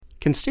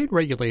Can state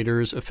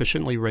regulators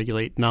efficiently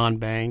regulate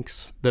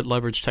non-banks that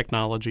leverage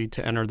technology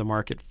to enter the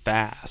market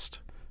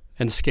fast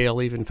and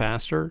scale even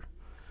faster?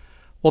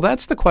 Well,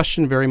 that's the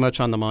question very much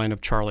on the mind of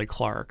Charlie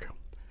Clark.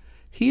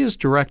 He is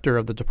director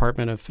of the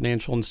Department of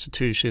Financial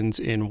Institutions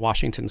in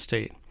Washington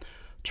State.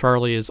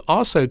 Charlie is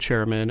also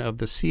chairman of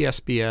the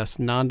CSBS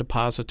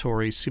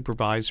Non-Depository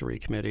Supervisory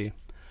Committee.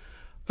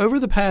 Over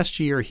the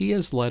past year, he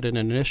has led an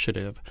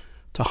initiative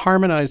to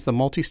harmonize the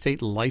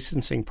multi-state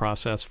licensing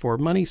process for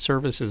money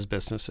services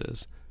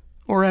businesses,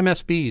 or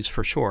MSBs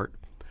for short,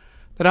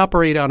 that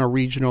operate on a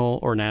regional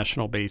or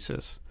national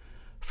basis.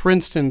 For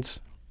instance,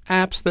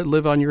 apps that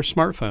live on your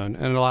smartphone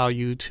and allow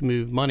you to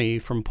move money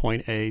from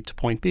point A to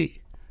point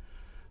B.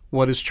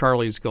 What is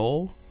Charlie's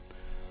goal?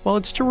 Well,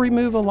 it's to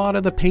remove a lot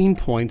of the pain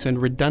points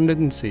and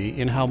redundancy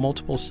in how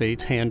multiple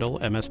states handle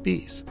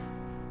MSBs,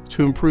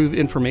 to improve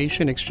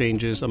information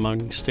exchanges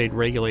among state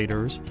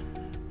regulators,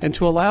 and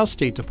to allow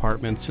state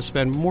departments to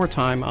spend more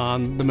time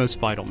on the most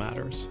vital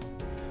matters,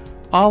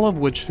 all of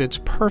which fits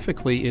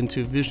perfectly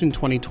into Vision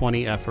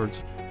 2020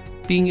 efforts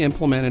being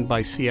implemented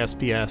by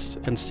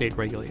CSBS and state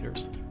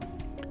regulators.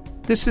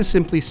 This is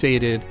Simply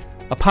Stated,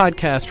 a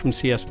podcast from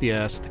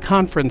CSBS, the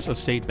Conference of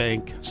State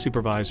Bank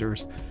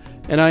Supervisors,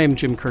 and I am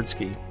Jim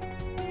Kurtzky.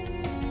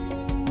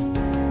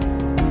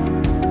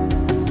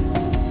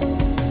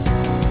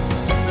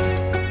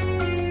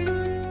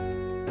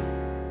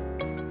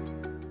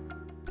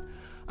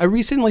 I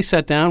recently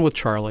sat down with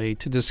Charlie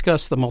to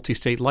discuss the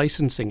multi-state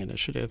licensing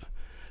initiative.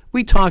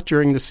 We talked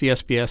during the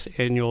CSBS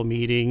annual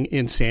meeting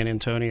in San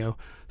Antonio,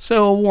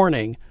 so a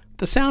warning,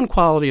 the sound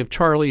quality of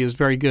Charlie is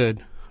very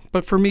good,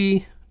 but for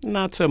me,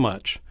 not so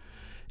much.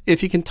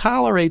 If you can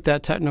tolerate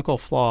that technical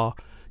flaw,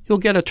 you'll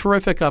get a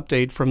terrific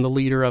update from the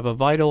leader of a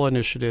vital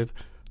initiative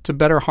to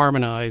better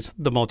harmonize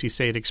the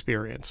multi-state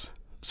experience.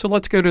 So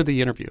let's go to the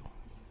interview.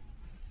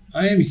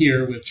 I am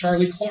here with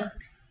Charlie Clark.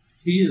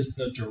 He is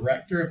the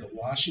director of the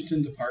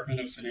Washington Department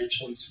of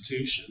Financial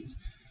Institutions,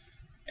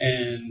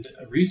 and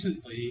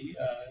recently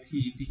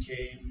he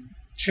became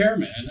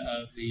chairman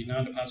of the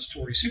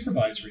Non-Depository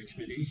Supervisory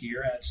Committee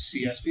here at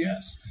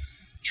CSBS.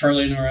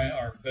 Charlie and I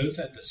are both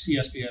at the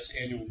CSBS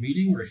annual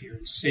meeting. We're here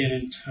in San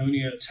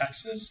Antonio,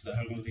 Texas, the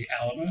home of the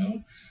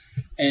Alamo,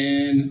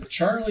 and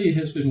Charlie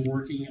has been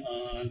working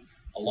on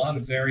a lot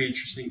of very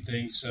interesting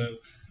things. So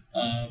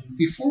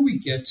before we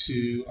get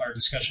to our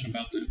discussion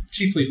about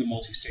chiefly the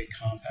multi-state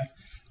compact,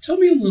 tell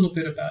me a little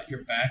bit about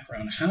your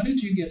background. How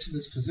did you get to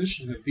this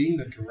position of being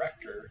the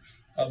director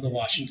of the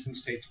Washington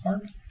State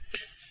Department?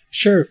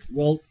 Sure.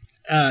 Well,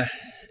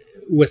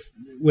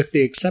 with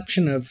the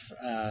exception of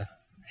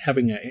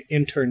having an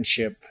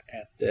internship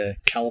at the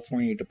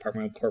California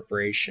Department of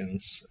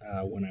Corporations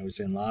when I was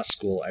in law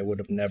school, I would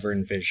have never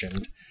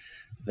envisioned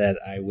that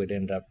I would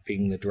end up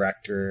being the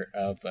director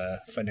of a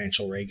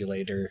financial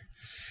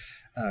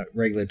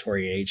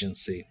regulatory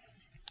agency.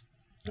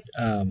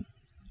 I'm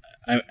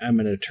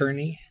an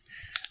attorney.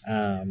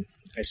 I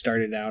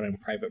started out in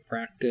private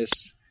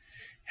practice,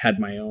 had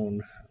my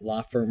own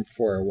law firm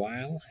for a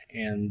while,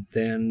 and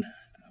then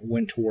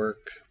went to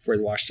work for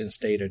the Washington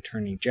State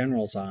Attorney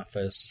General's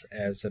office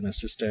as an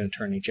assistant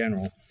attorney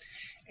general.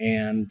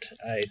 And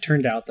it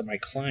turned out that my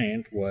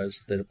client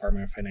was the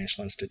Department of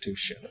Financial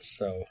Institutions.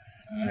 So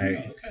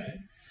I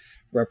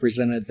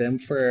represented them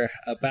for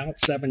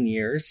about 7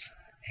 years.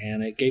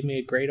 And it gave me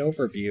a great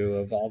overview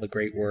of all the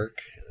great work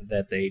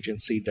that the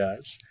agency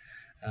does.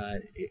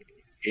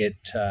 It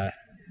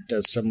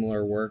does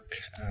similar work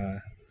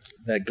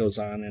that goes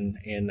on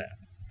in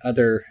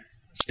other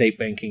state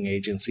banking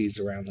agencies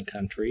around the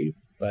country.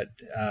 But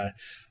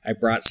I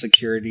brought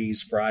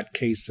securities fraud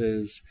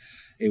cases.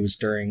 It was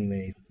during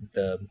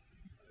the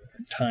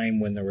time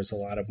when there was a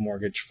lot of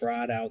mortgage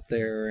fraud out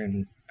there,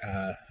 and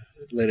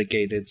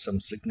litigated some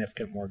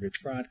significant mortgage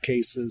fraud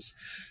cases.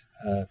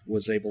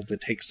 Was able to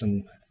take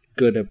some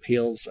good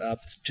appeals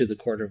up to the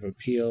Court of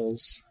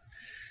Appeals.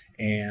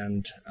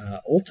 And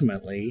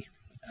ultimately,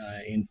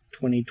 in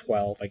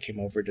 2012, I came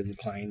over to the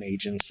client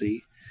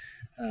agency,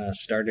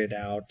 started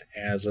out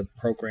as a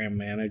program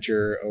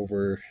manager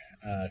over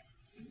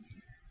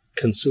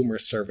consumer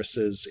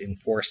services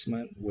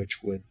enforcement,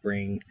 which would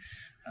bring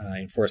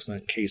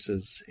enforcement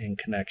cases in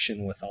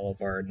connection with all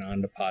of our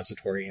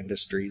non-depository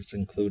industries,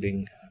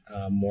 including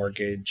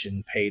mortgage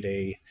and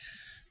payday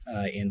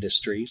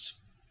industries.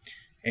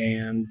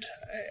 And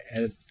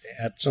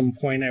at some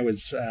point, I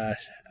was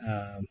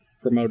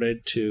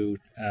promoted to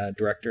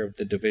director of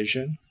the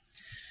division.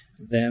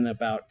 Then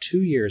about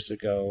 2 years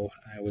ago,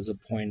 I was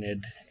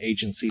appointed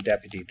agency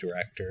deputy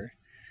director,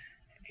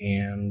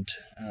 and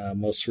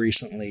most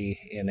recently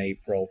in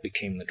April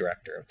became the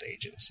director of the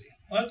agency.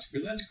 Well, that's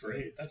good. That's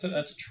great. That's a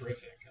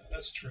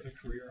terrific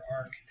career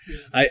arc.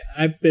 Yeah.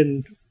 I've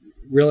been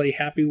really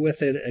happy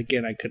with it.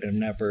 Again, I could have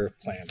never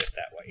planned it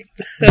that way.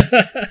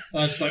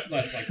 That's like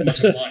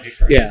much of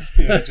life, right? Yeah.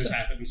 It just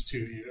happens to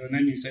you. And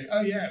then you say,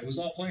 oh, yeah, it was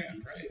all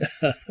planned,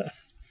 right?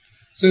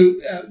 So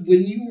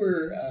when you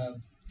were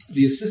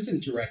the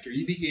assistant director,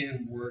 you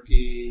began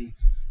working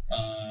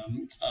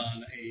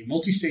on a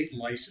multi-state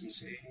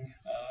licensing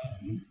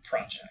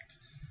project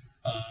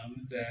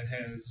that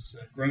has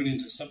grown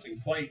into something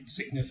quite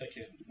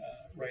significant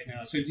right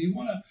now. So do you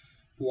want to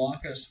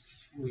walk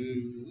us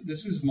through,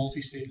 this is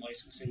multi-state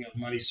licensing of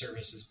money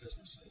services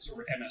businesses,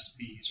 or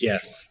MSBs for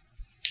Yes.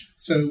 short.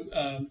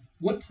 So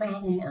what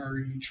problem are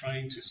you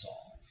trying to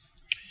solve?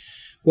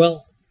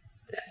 Well,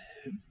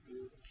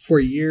 for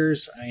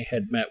years I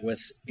had met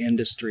with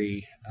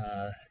industry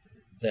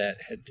that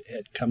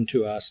had come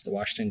to us, the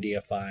Washington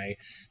DFI,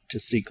 to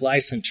seek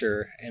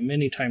licensure, and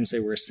many times they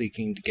were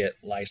seeking to get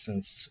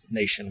licensed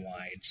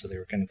nationwide, so they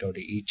were going to go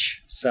to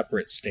each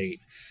separate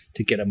state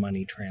to get a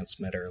money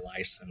transmitter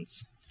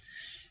license.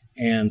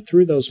 And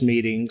through those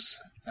meetings,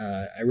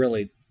 I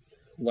really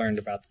learned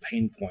about the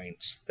pain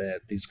points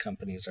that these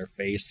companies are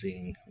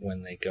facing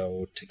when they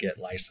go to get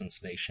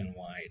licensed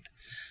nationwide.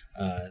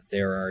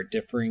 There are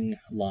differing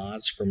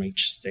laws from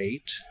each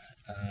state,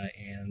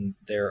 and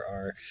there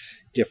are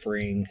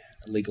differing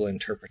legal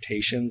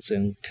interpretations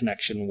in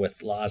connection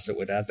with laws that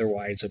would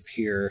otherwise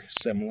appear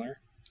similar.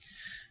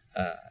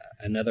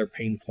 Another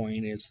pain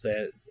point is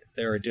that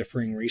there are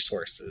differing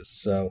resources.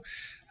 So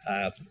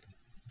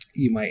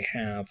you might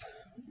have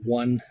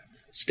one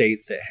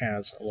state that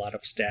has a lot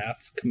of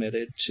staff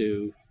committed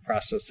to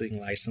processing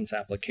license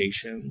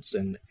applications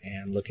and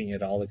looking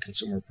at all the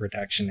consumer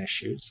protection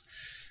issues.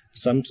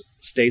 Some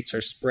states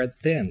are spread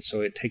thin, so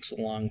it takes a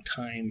long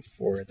time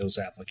for those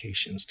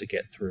applications to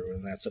get through,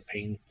 and that's a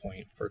pain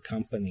point for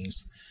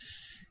companies.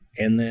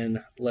 And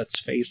then, let's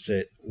face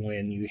it,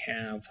 when you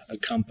have a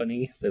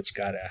company that's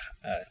got a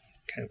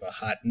kind of a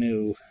hot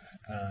new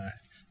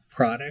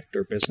product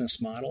or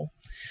business model,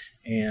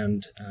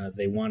 and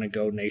they want to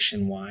go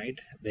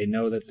nationwide, they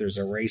know that there's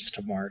a race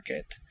to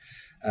market,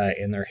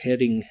 and they're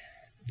hitting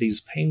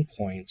these pain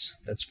points.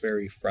 That's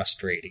very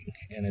frustrating.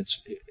 And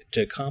it's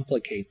to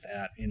complicate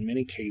that, in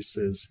many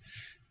cases,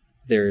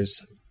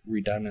 there's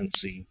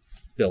redundancy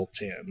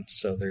built in.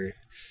 So they're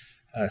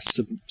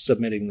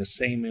submitting the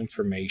same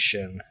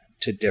information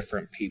to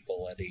different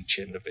people at each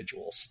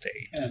individual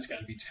state. And it's got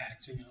to be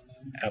taxing on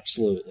them.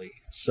 Absolutely.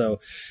 So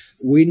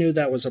we knew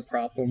that was a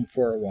problem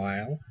for a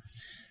while.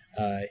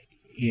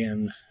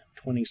 In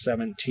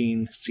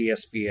 2017,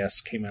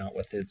 CSBS came out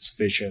with its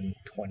Vision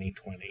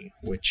 2020,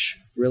 which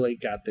really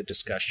got the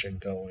discussion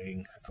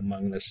going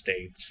among the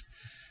states.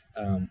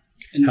 And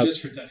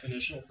just for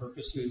definitional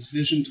purposes,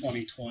 Vision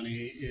 2020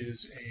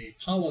 is a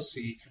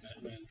policy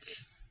commitment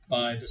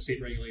by the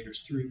state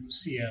regulators through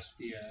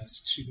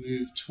CSBS to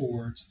move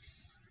towards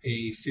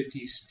a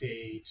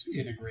 50-state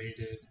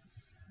integrated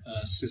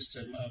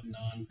system of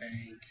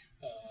non-bank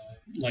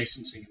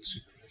licensing and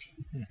supervision.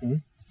 Mm-hmm.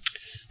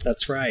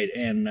 That's right.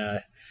 And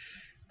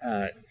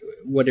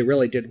what it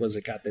really did was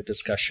it got the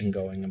discussion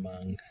going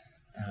among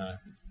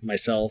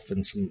myself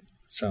and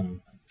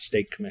some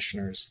state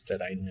commissioners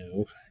that I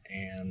knew.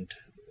 And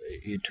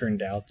it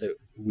turned out that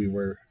we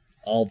were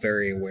all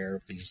very aware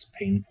of these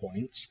pain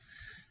points.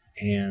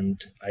 And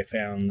I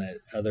found that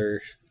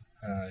other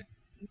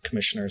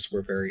commissioners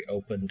were very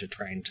open to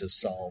trying to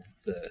solve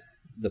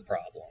the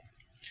problem.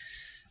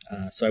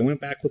 So I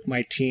went back with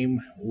my team.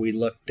 We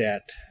looked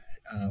at,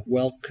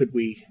 could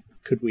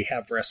we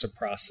have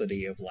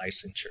reciprocity of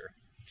licensure?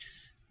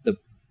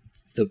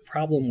 The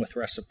problem with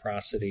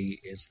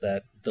reciprocity is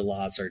that the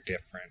laws are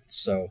different.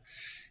 So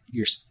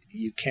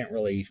you can't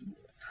really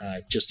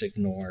just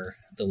ignore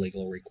the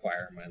legal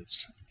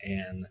requirements,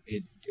 and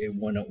it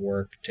wouldn't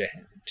work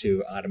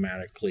to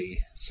automatically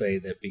say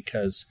that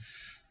because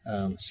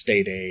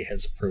State A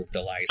has approved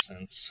a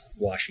license,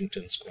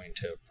 Washington's going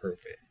to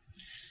approve it.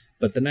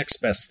 But the next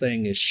best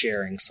thing is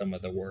sharing some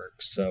of the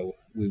work. So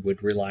we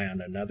would rely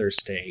on another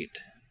state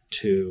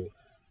to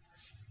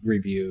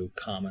review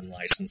common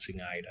licensing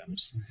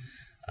items.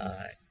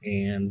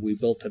 And we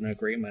built an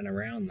agreement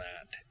around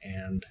that.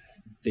 And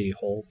the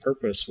whole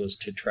purpose was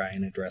to try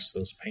and address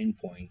those pain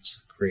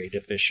points, create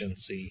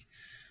efficiency,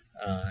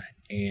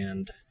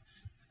 and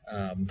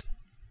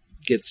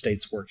get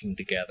states working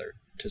together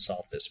to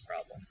solve this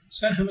problem.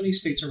 So how many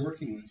states are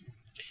working with you?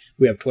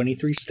 We have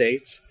 23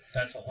 states.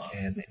 That's a lot.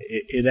 And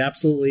it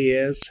absolutely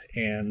is.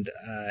 And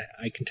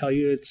I can tell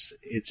you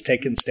it's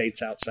taken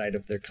states outside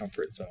of their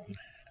comfort zone.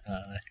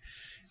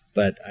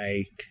 But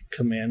I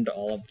commend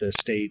all of the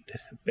state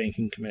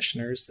banking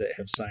commissioners that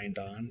have signed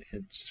on.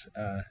 It's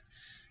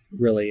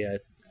really a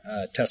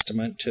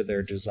testament to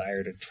their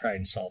desire to try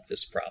and solve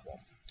this problem.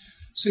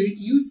 So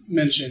you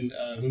mentioned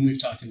when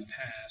we've talked in the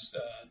past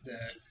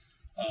that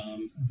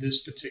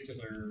this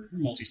particular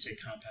multi-state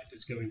compact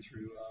is going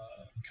through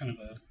kind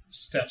of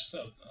steps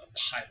of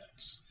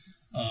pilots.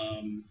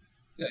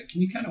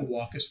 Can you kind of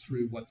walk us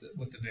through what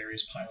the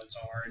various pilots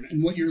are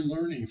and what you're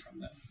learning from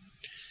them?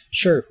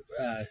 Sure.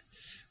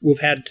 We've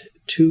had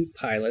 2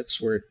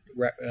 pilots. We're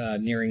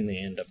nearing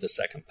the end of the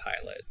second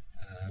pilot.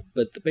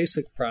 But the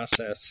basic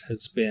process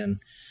has been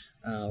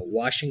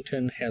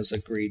Washington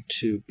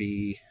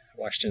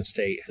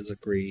State has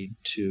agreed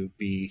to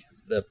be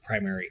the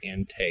primary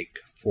intake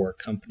for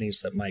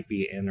companies that might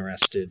be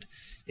interested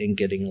in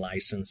getting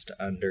licensed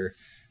under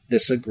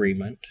this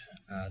agreement,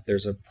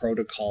 there's a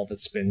protocol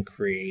that's been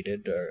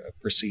created, or a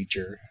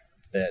procedure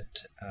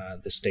that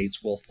the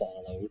states will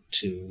follow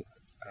to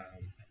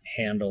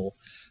handle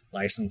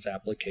license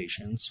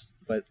applications.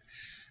 But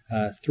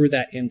through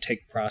that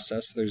intake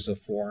process, there's a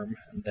form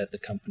that the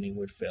company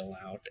would fill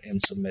out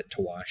and submit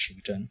to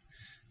Washington.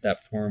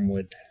 That form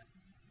would,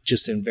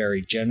 just in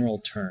very general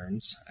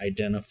terms,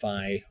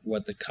 identify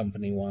what the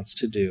company wants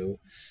to do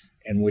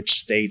and which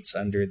states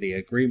under the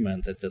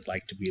agreement that they'd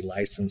like to be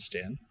licensed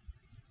in.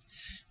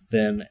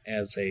 Then,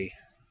 as a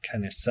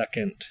kind of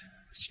second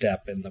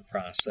step in the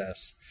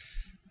process,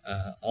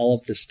 all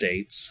of the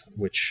states,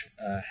 which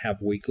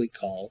have weekly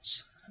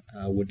calls,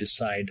 would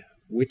decide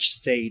which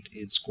state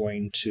is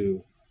going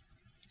to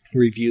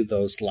review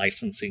those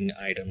licensing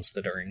items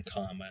that are in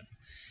common.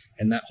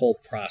 And that whole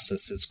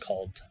process is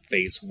called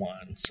Phase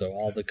 1. So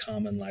all the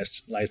common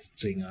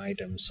licensing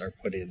items are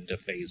put into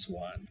Phase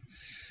 1.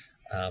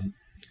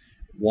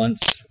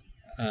 Once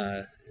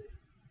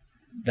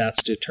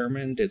that's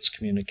determined, it's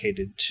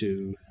communicated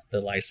to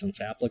the license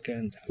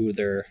applicant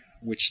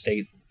which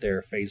state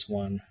their Phase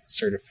 1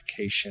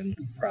 certification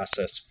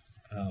process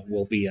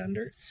will be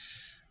under.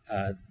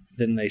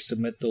 Then they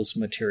submit those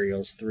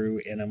materials through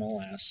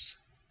NMLS.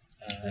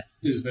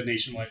 This is the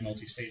nationwide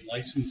multi-state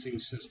licensing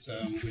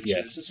system, which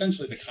is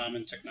essentially the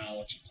common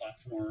technology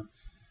platform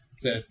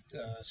that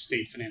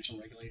state financial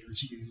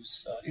regulators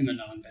use in the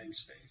non-bank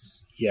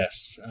space.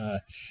 Yes,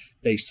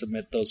 they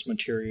submit those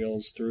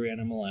materials through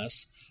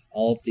NMLS.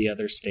 All of the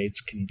other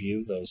states can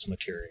view those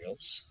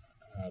materials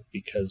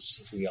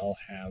because we all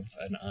have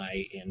an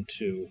eye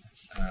into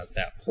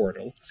that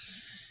portal.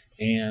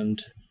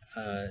 And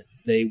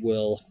they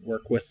will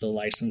work with the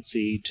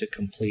licensee to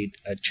complete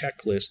a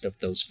checklist of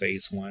those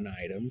Phase 1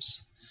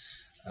 items.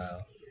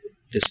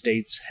 The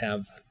states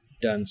have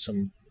done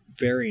some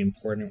very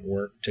important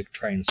work to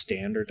try and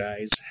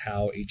standardize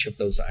how each of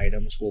those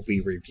items will be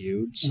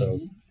reviewed.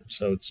 So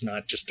it's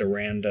not just a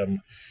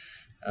random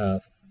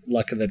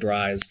luck of the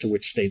draw as to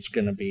which state's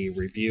going to be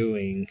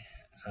reviewing.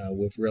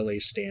 We've really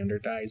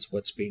standardized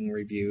what's being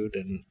reviewed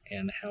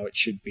and how it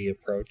should be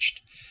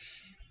approached.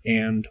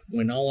 And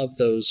when all of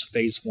those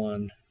Phase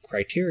 1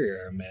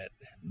 criteria are met,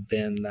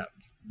 then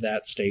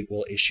that state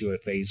will issue a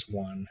Phase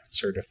 1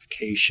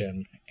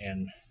 certification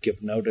and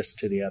give notice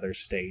to the other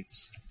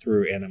states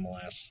through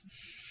NMLS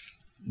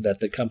that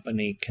the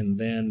company can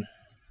then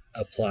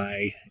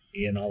apply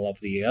in all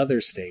of the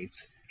other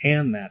states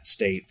and that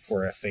state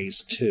for a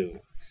Phase 2.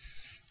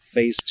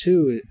 Phase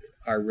 2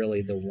 are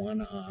really the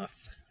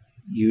one-off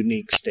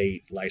unique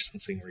state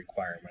licensing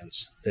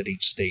requirements that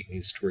each state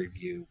needs to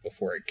review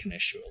before it can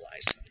issue a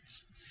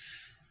license.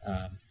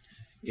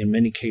 In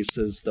many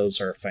cases, those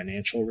are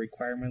financial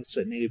requirements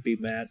that need to be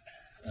met.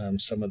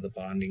 Some of the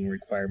bonding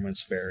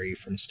requirements vary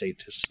from state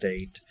to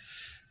state.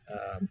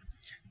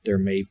 There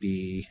may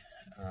be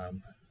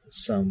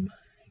some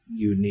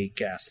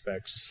unique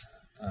aspects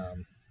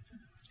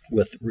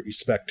with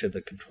respect to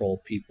the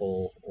control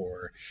people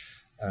or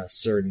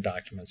certain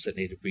documents that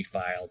need to be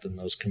filed, and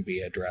those can be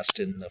addressed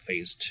in the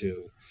Phase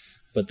 2.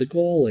 But the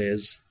goal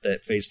is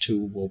that Phase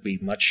 2 will be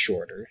much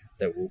shorter,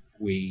 that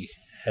we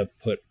have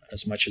put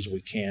as much as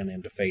we can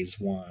into Phase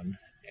 1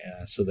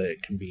 so that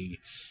it can be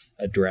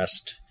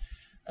addressed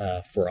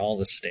for all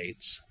the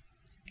states.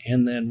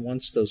 And then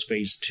once those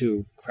Phase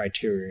 2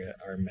 criteria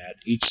are met,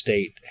 each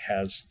state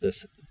has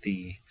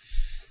the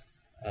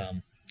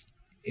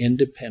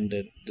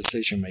independent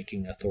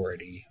decision-making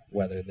authority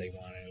whether they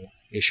want to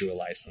issue a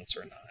license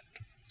or not.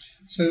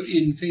 So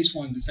in Phase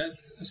 1, does that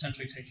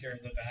essentially take care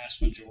of the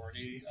vast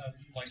majority of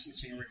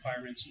licensing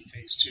requirements, and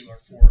Phase 2 are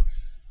for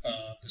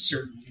the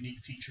certain unique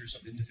features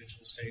of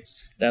individual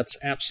states? That's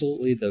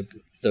absolutely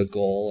the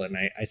goal, and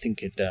I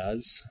think it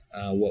does.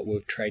 What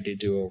we've tried to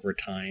do over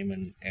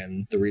time,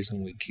 and the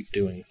reason we keep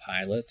doing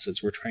pilots,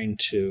 is we're trying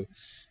to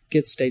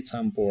get states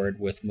on board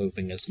with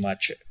moving as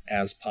much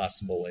as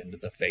possible into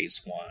the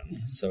Phase 1.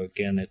 Mm-hmm. So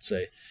again, it's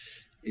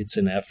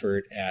an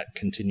effort at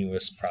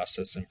continuous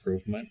process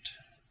improvement,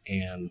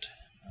 and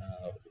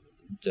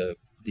the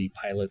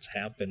pilots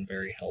have been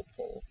very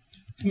helpful.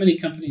 How many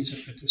companies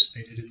have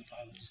participated in the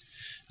pilots?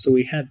 So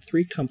we had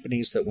 3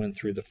 companies that went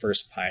through the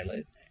first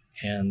pilot,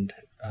 and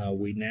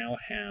we now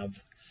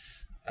have,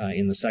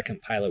 in the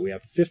second pilot, we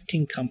have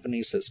 15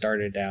 companies that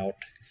started out.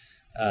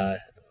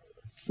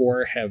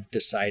 4 have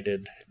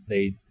decided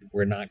they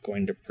were not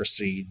going to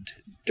proceed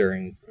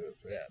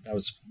that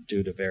was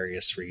due to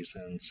various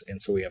reasons,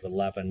 and so we have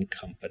 11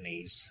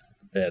 companies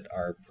that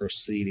are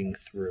proceeding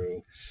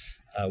through.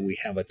 We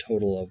have a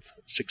total of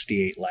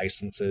 68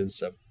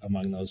 licenses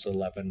among those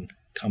 11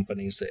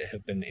 companies that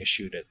have been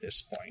issued at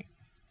this point.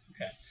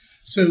 Okay.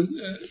 So,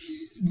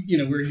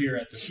 we're here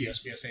at the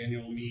CSBS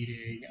annual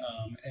meeting,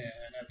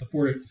 and at the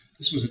board,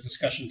 this was a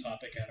discussion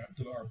topic at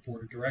our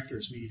board of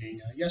directors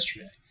meeting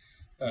yesterday,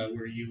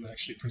 where you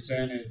actually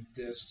presented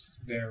this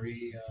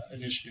very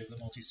initiative, the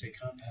Multi-State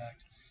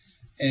Compact,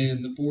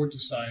 and the board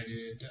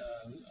decided,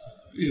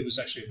 it was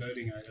actually a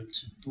voting item,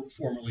 to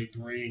formally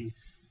bring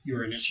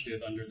your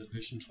initiative under the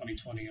Vision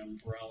 2020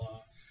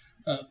 umbrella.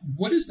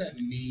 What does that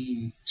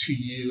mean to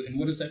you, and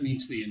what does that mean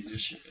to the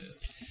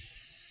initiative?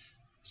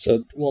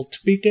 So, well, to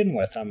begin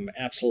with, I'm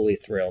absolutely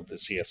thrilled that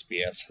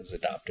CSBS has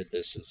adopted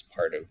this as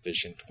part of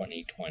Vision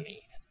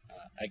 2020.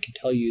 I can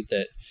tell you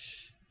that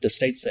the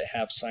states that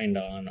have signed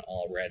on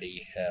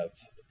already have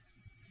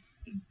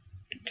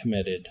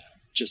committed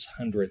just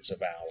hundreds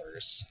of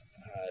hours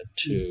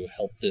to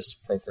help this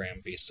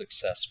program be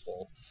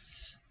successful.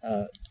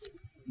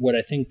 What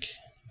I think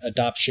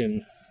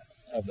adoption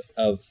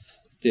of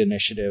the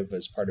initiative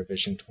as part of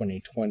Vision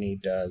 2020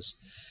 does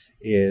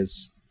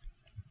is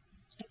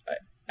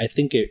I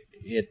think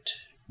it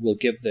will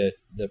give the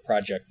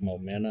project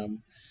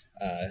momentum.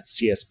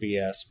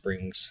 CSBS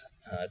brings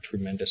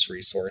tremendous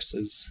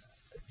resources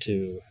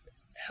to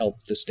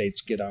help the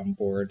states get on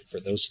board. For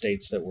those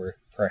states that were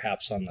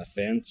perhaps on the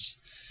fence,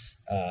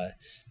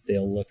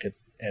 they'll look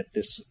at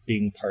this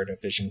being part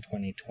of Vision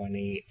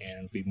 2020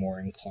 and be more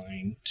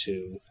inclined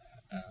to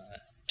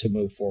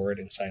move forward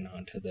and sign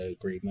on to the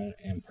agreement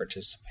and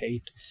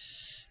participate.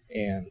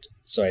 And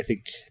so I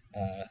think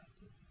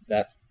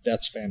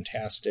that's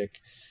fantastic.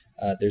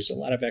 There's a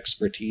lot of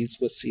expertise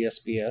with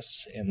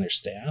CSBS and their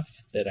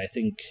staff that I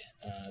think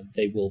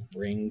they will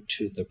bring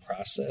to the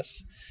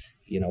process.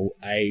 You know,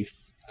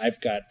 I've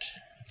got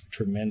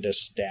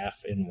tremendous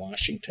staff in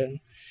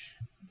Washington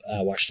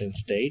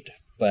State,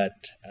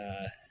 but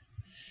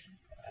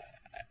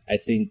I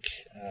think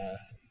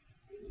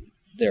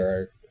there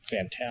are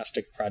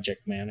fantastic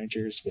project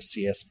managers with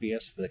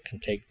CSBS that can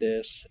take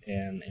this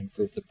and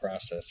improve the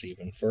process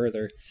even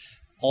further.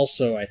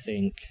 Also, I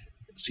think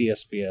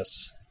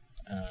CSBS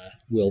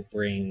will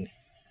bring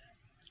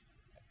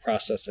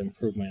process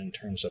improvement in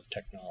terms of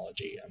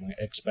technology. I'm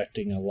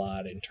expecting a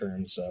lot in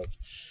terms of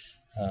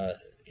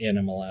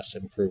NMLS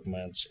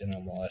improvements,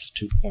 NMLS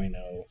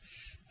 2.0,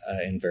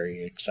 and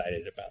very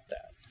excited about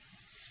that.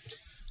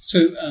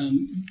 So,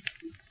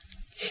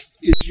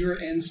 is your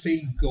end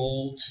state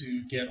goal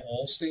to get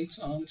all states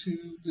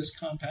onto this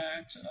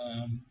compact?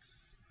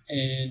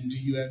 And do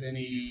you have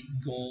any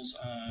goals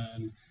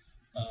on,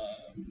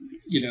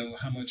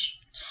 how much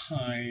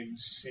time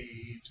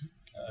saved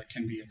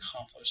can be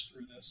accomplished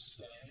through this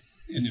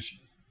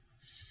initiative?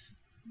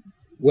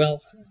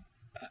 Well,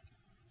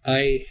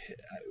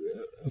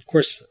 of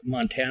course,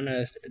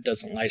 Montana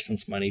doesn't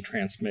license money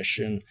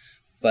transmission,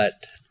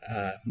 but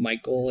my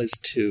goal is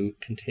to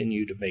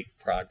continue to make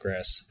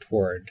progress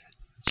toward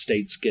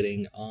states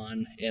getting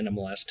on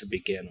NMLS to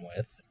begin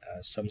with.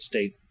 Some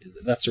state,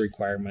 that's a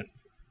requirement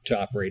to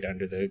operate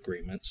under the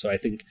agreement. So I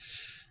think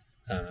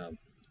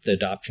the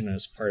adoption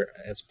as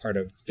part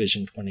of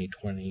Vision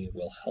 2020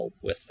 will help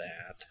with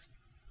that.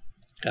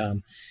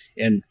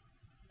 And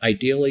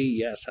ideally,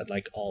 yes, I'd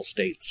like all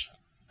states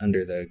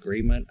under the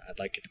agreement. I'd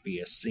like it to be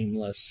a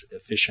seamless,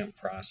 efficient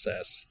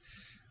process.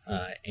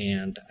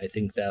 And I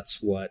think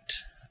that's what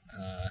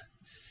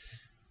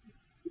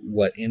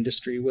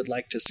industry would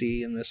like to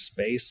see in this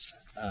space.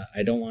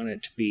 I don't want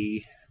it to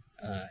be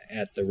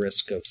at the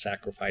risk of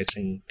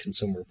sacrificing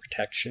consumer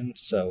protection.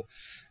 So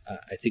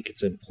I think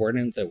it's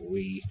important that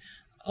we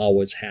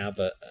always have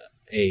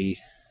a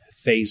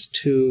phase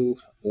 2,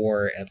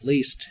 or at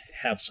least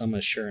have some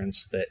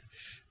assurance that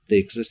the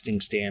existing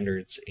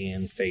standards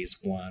in phase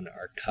 1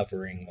 are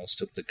covering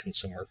most of the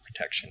consumer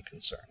protection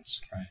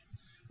concerns. Right.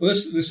 Well,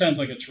 this sounds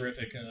like a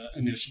terrific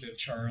initiative,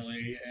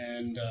 Charlie,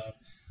 and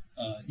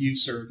you've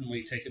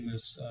certainly taken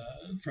this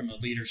from a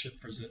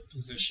leadership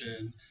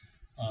position.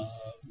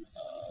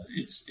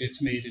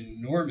 It's made an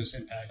enormous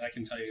impact. I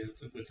can tell you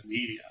with the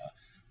media.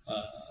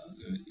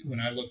 When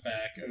I look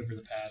back over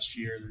the past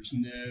year, there's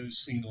no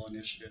single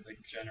initiative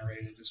that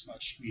generated as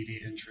much media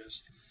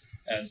interest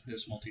as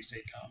this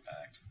multi-state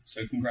compact.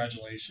 So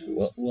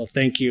congratulations. Well,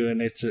 thank you.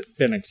 And it's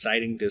been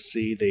exciting to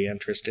see the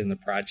interest in the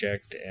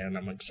project, and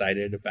I'm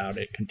excited about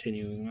it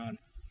continuing on.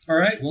 All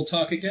right. We'll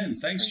talk again.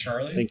 Thanks,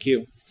 Charlie. Thank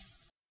you.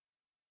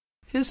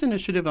 His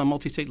initiative on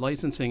multi-state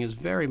licensing is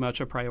very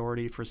much a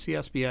priority for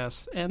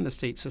CSBS and the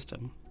state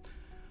system.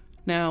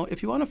 Now,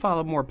 if you want to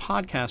follow more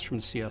podcasts from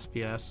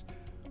CSBS,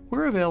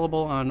 we're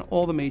available on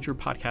all the major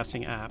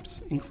podcasting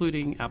apps,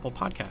 including Apple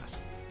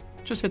Podcasts.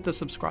 Just hit the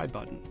subscribe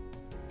button.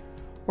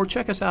 Or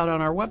check us out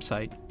on our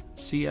website,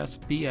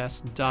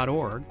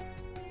 csbs.org.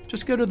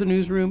 Just go to the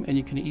newsroom and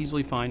you can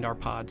easily find our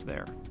pods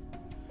there.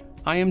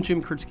 I am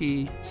Jim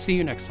Kurtzky. See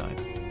you next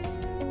time.